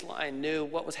wish this lion knew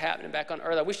what was happening back on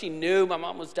earth. I wish he knew my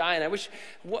mom was dying.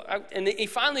 And he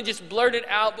finally just blurted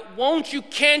out, but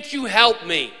can't you help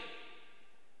me? And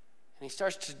he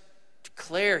starts to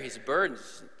declare his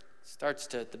burdens.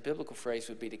 The biblical phrase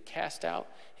would be to cast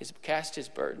his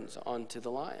burdens onto the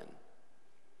lion.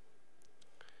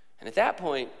 And at that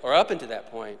point, or up until that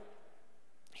point,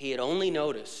 he had only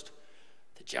noticed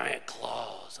the giant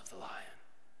claws of the lion,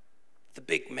 the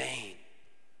big mane,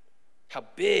 how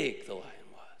big the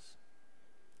lion was.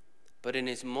 But in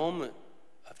his moment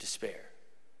of despair,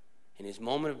 in his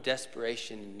moment of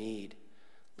desperation and need,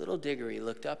 little Diggory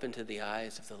looked up into the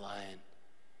eyes of the lion,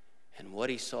 and what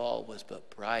he saw was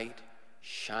but bright,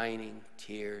 shining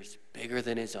tears bigger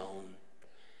than his own.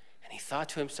 And he thought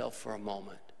to himself for a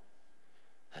moment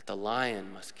that the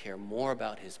lion must care more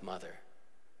about his mother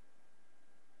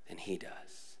than he does.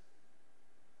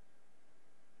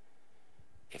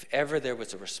 If ever there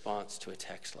was a response to a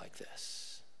text like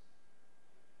this,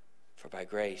 for by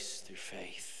grace through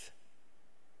faith,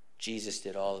 Jesus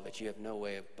did all of it. You have no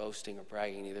way of boasting or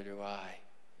bragging, neither do I.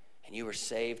 And you were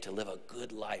saved to live a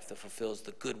good life that fulfills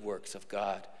the good works of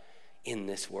God in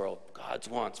this world. God's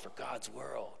wants for God's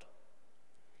world.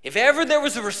 If ever there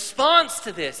was a response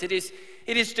to this, it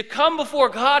is to come before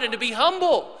God and to be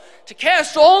humble, to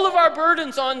cast all of our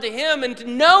burdens onto him, and to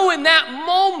know in that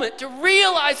moment, to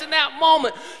realize in that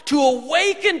moment, to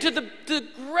awaken to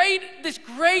this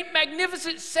great,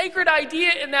 magnificent, sacred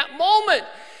idea in that moment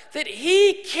that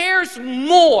he cares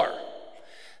more,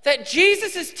 that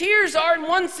Jesus' tears are in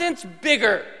one sense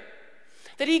bigger,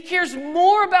 that he cares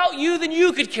more about you than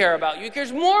you could care about you. He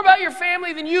cares more about your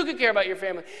family than you could care about your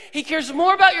family. He cares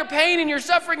more about your pain and your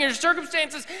suffering and your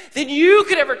circumstances than you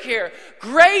could ever care.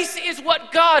 Grace is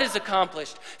what God has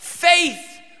accomplished. Faith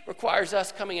requires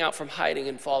us coming out from hiding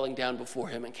and falling down before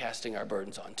him and casting our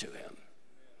burdens onto him.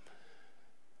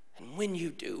 And when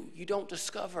you do, you don't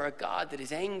discover a God that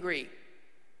is angry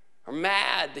or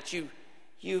mad that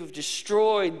you've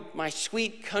destroyed my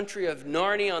sweet country of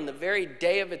Narnia on the very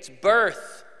day of its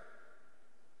birth.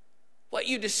 What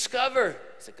you discover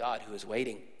is a God who is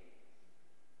waiting.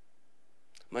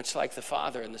 Much like the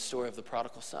father in the story of the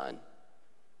prodigal son.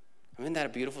 Isn't that a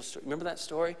beautiful story? Remember that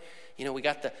story? You know, we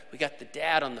got the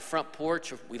dad on the front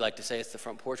porch. Or we like to say it's the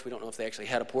front porch. We don't know if they actually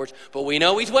had a porch. But we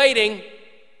know he's waiting.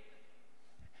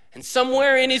 And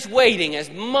somewhere in his waiting, as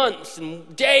months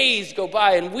and days go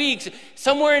by and weeks,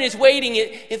 somewhere in his waiting,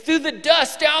 and through the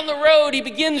dust down the road, he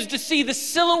begins to see the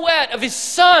silhouette of his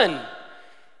son.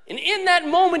 And in that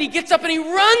moment, he gets up and he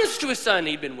runs to his son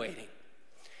he'd been waiting.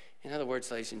 In other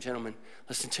words, ladies and gentlemen,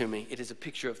 listen to me. It is a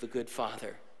picture of the good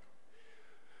Father.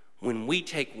 When we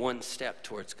take one step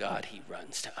towards God, he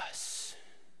runs to us.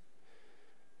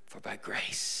 For by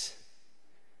grace,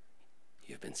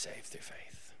 you've been saved through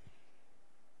faith.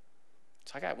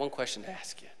 So I got one question to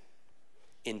ask you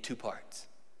in two parts.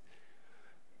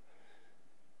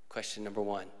 Question number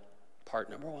one, part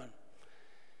number one.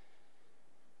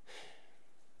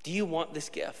 Do you want this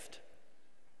gift?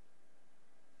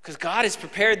 Because God has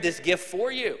prepared this gift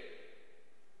for you.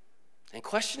 And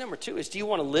question number two is, do you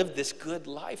want to live this good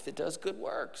life that does good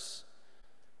works?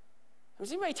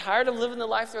 Is anybody tired of living the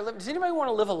life they're living? Does anybody want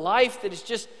to live a life that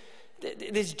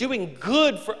is doing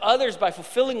good for others by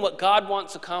fulfilling what God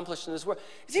wants accomplished in this world?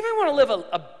 Does anybody want to live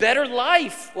a better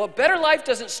life? Well, a better life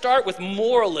doesn't start with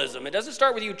moralism. It doesn't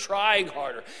start with you trying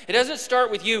harder. It doesn't start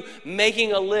with you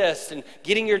making a list and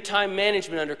getting your time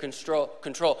management under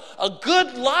control. A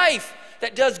good life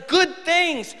that does good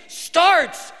things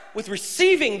starts with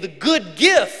receiving the good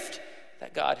gift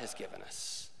that God has given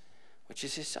us, which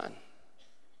is his son.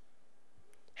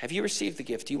 Have you received the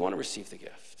gift? Do you want to receive the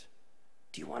gift?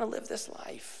 Do you want to live this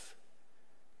life?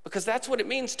 Because that's what it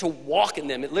means to walk in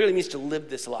them. It literally means to live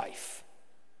this life.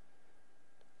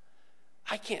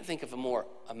 I can't think of a more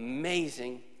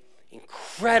amazing,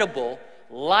 incredible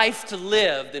life to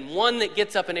live than one that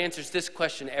gets up and answers this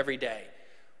question every day.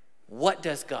 What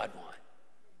does God want?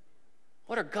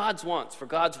 What are God's wants for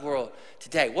God's world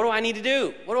today? What do I need to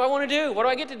do? What do I want to do? What do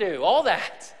I get to do? All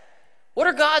that. What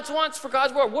are God's wants for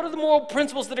God's world? What are the moral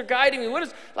principles that are guiding me?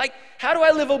 How do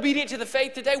I live obedient to the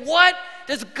faith today? What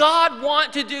does God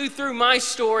want to do through my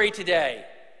story today?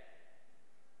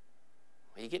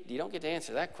 Well, you don't get to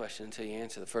answer that question until you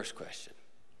answer the first question.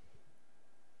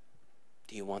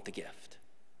 Do you want the gift?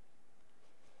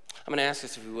 I'm going to ask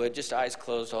us if we would, just eyes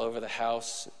closed all over the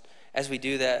house. As we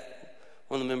do that,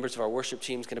 one of the members of our worship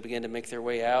team is going to begin to make their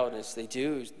way out. And as they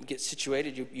do, get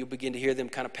situated, you'll begin to hear them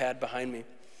kind of pad behind me.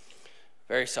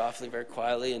 Very softly, very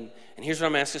quietly. And here's what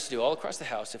I'm asking us to do all across the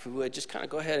house. If we would, just kind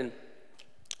of go ahead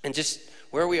and just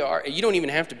where we are. You don't even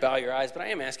have to bow your eyes, but I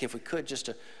am asking if we could just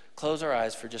to close our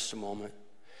eyes for just a moment.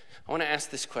 I want to ask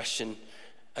this question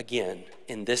again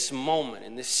in this moment,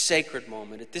 in this sacred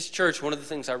moment. At this church, one of the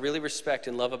things I really respect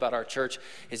and love about our church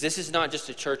is this is not just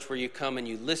a church where you come and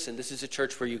you listen. This is a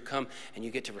church where you come and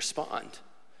you get to respond.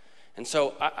 And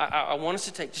so I want us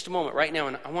to take just a moment right now,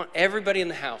 and I want everybody in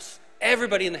the house,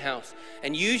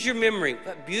 and use your memory,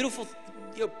 that beautiful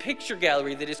picture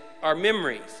gallery that is our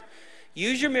memories.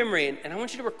 Use your memory, and I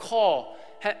want you to recall,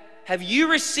 have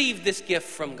you received this gift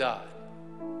from God?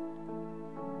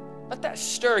 Let that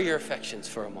stir your affections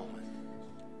for a moment.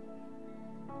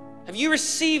 Have you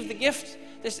received the gift,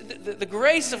 the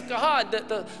grace of God,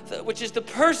 which is the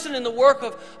person and the work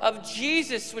of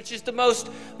Jesus, which is the most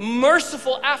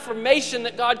merciful affirmation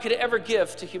that God could ever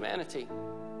give to humanity?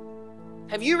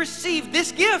 Have you received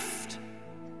this gift?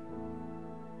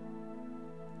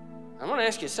 I want to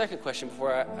ask you a second question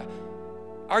before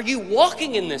are you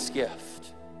walking in this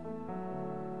gift?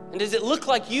 And does it look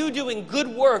like you doing good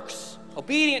works,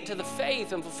 obedient to the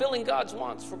faith and fulfilling God's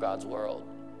wants for God's world?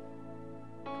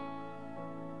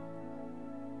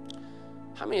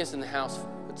 How many of us in the house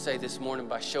would say this morning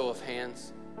by show of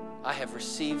hands, I have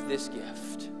received this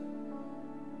gift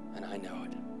and I know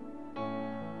it?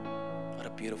 What a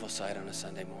beautiful sight on a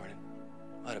Sunday morning.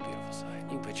 What a beautiful sight. You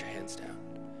can put your hands down.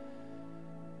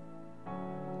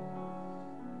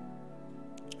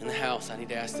 In the house, I need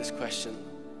to ask this question.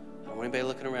 I don't want anybody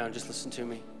looking around. Just listen to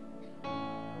me.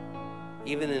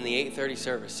 Even in the 8:30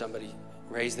 service, somebody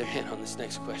raised their hand on this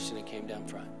next question and came down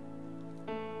front.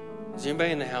 Is there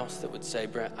anybody in the house that would say,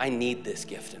 Brent, I need this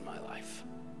gift in my life?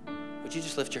 Would you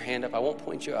just lift your hand up? I won't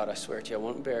point you out, I swear to you. I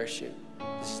won't embarrass you.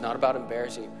 This is not about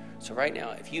embarrassing you. So right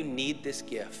now, if you need this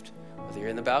gift, whether you're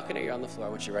in the balcony or you're on the floor, I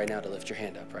want you right now to lift your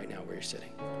hand up right now where you're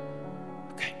sitting.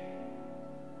 Okay.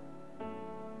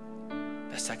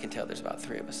 Best I can tell, there's about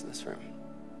 3 of us in this room.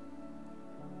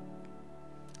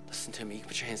 Listen to me. You can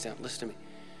put your hands down. Listen to me.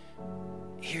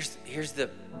 Here's the,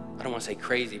 I don't want to say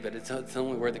crazy, but it's the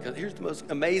only word that comes. Here's the most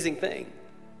amazing thing,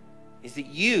 is that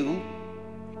you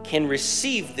can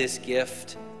receive this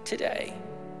gift today.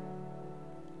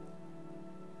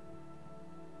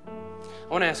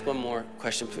 I want to ask one more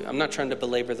question. I'm not trying to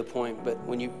belabor the point, but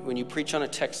when you preach on a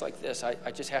text like this,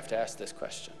 I just have to ask this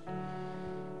question.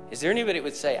 Is there anybody that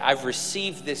would say, I've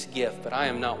received this gift, but I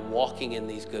am not walking in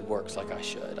these good works like I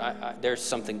should? There's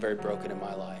something very broken in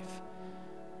my life.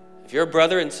 If you're a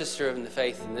brother and sister in the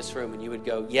faith in this room and you would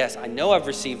go, yes, I know I've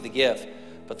received the gift,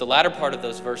 but the latter part of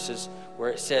those verses where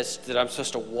it says that I'm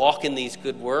supposed to walk in these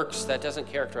good works, that doesn't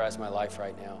characterize my life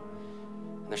right now.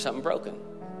 And there's something broken.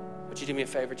 Would you do me a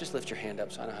favor? Just lift your hand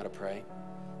up so I know how to pray.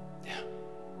 Yeah.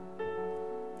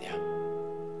 Yeah.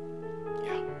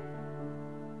 Yeah.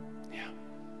 Yeah.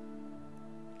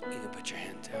 You can put your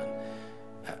hand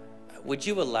down. Would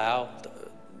you allow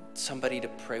somebody to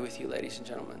pray with you, ladies and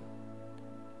gentlemen?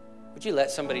 Would you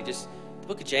let somebody the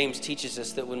book of James teaches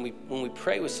us that when we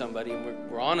pray with somebody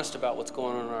and we're honest about what's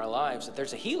going on in our lives, that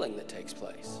there's a healing that takes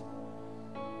place.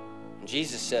 And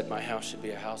Jesus said, my house should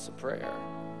be a house of prayer.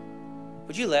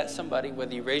 Would you let somebody,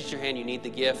 whether you raise your hand, you need the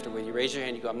gift, or whether you raise your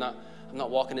hand, you go, I'm not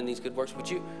walking in these good works, would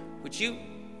you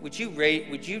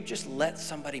just let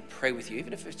somebody pray with you,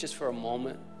 even if it's just for a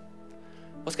moment?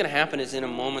 What's going to happen is in a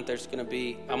moment there's going to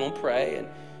be, I'm going to pray, and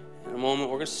in a moment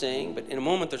we're going to sing, but in a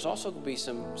moment there's also going to be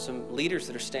some leaders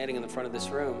that are standing in the front of this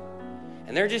room,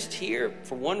 and they're just here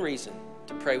for one reason,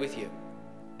 to pray with you.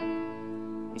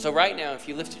 And so right now, if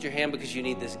you lifted your hand because you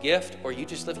need this gift, or you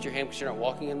just lift your hand because you're not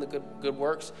walking in the good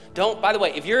works, by the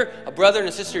way, if you're a brother and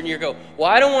a sister and you go, well,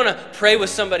 I don't want to pray with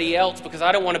somebody else because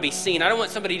I don't want to be seen, I don't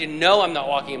want somebody to know I'm not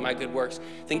walking in my good works,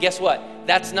 then guess what?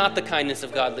 That's not the kindness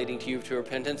of God leading to you to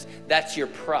repentance. That's your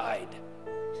pride.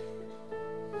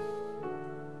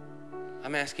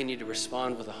 I'm asking you to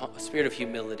respond with a spirit of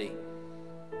humility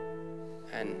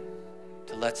and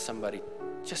to let somebody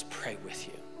just pray with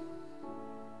you.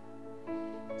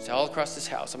 So all across this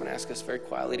house, I'm going to ask us very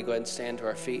quietly to go ahead and stand to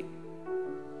our feet.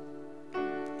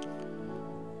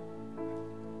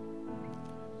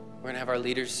 We're going to have our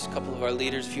leaders, a couple of our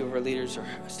leaders, a few of our leaders are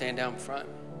stand down front.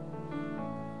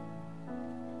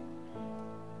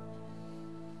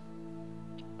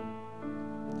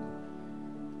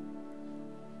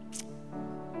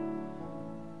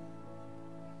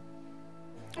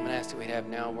 I'm going to ask that we'd have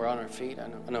now, we're on our feet. I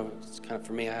know it's kind of,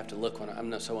 for me, I have to look when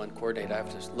I'm not so uncoordinated. I have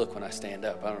to look when I stand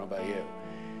up. I don't know about you.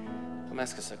 I'm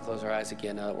asking us to close our eyes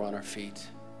again now that we're on our feet.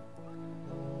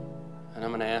 And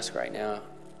I'm going to ask right now,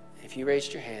 if you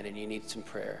raised your hand and you need some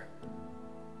prayer,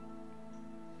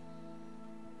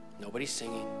 nobody's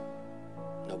singing,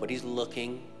 nobody's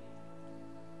looking.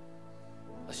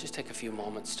 Let's just take a few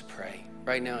moments to pray.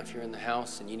 Right now, if you're in the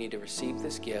house and you need to receive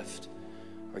this gift,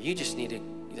 or you just need to,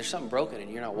 there's something broken and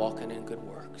you're not walking in good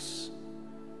works,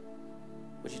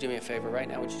 would you do me a favor right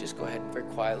now? Would you just go ahead and very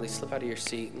quietly slip out of your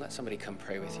seat and let somebody come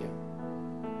pray with you?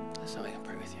 Let somebody come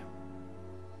pray with you.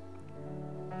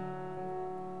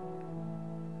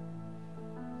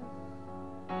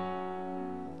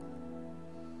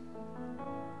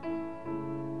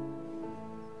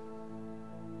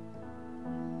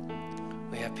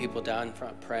 We have people down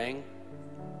front praying.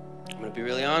 I'm going to be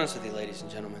really honest with you, ladies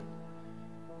and gentlemen.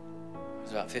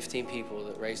 There's about 15 people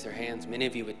that raised their hands, many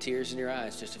of you with tears in your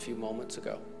eyes just a few moments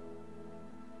ago.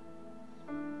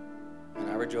 And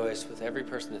I rejoice with every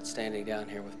person that's standing down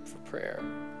here for prayer.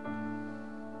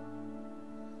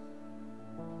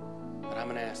 But I'm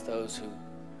going to ask those who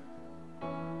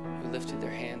lifted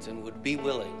their hands and would be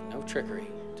willing, no trickery,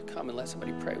 to come and let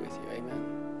somebody pray with you. Amen.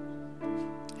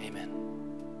 Amen.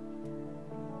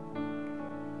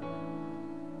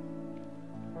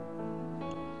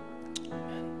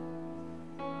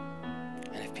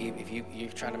 If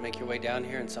you're trying to make your way down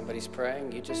here and somebody's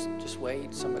praying, you just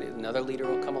wait. Another leader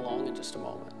will come along in just a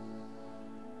moment.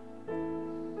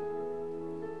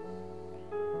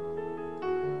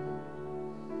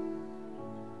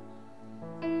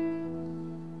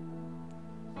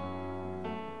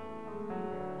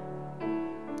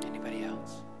 Anybody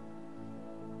else?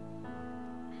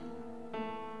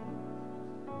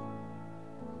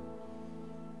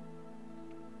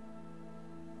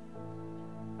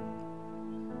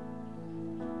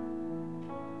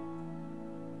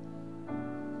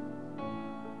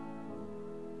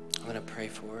 I'm going to pray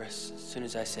for us. As soon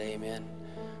as I say amen,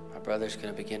 my brother's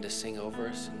going to begin to sing over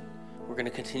us, and we're going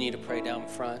to continue to pray down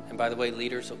front. And by the way,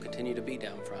 leaders will continue to be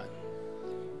down front.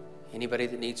 Anybody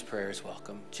that needs prayer is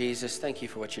welcome. Jesus, thank you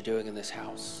for what you're doing in this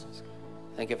house.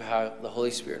 Think of how the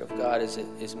Holy Spirit of God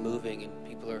is moving, and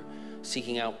people are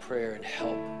seeking out prayer and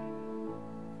help.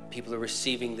 People are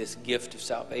receiving this gift of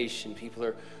salvation. People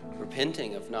are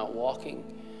repenting of not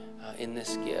walking in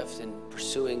this gift and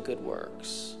pursuing good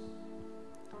works.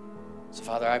 So,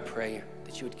 Father, I pray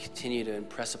that you would continue to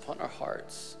impress upon our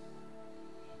hearts,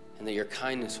 and that your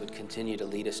kindness would continue to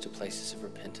lead us to places of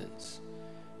repentance.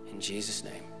 In Jesus'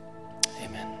 name,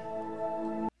 amen.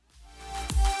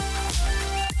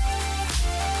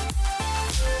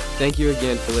 Thank you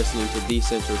again for listening to the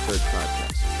Central Church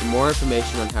Podcast. For more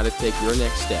information on how to take your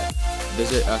next step,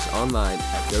 visit us online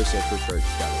at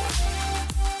gocentralchurch.org.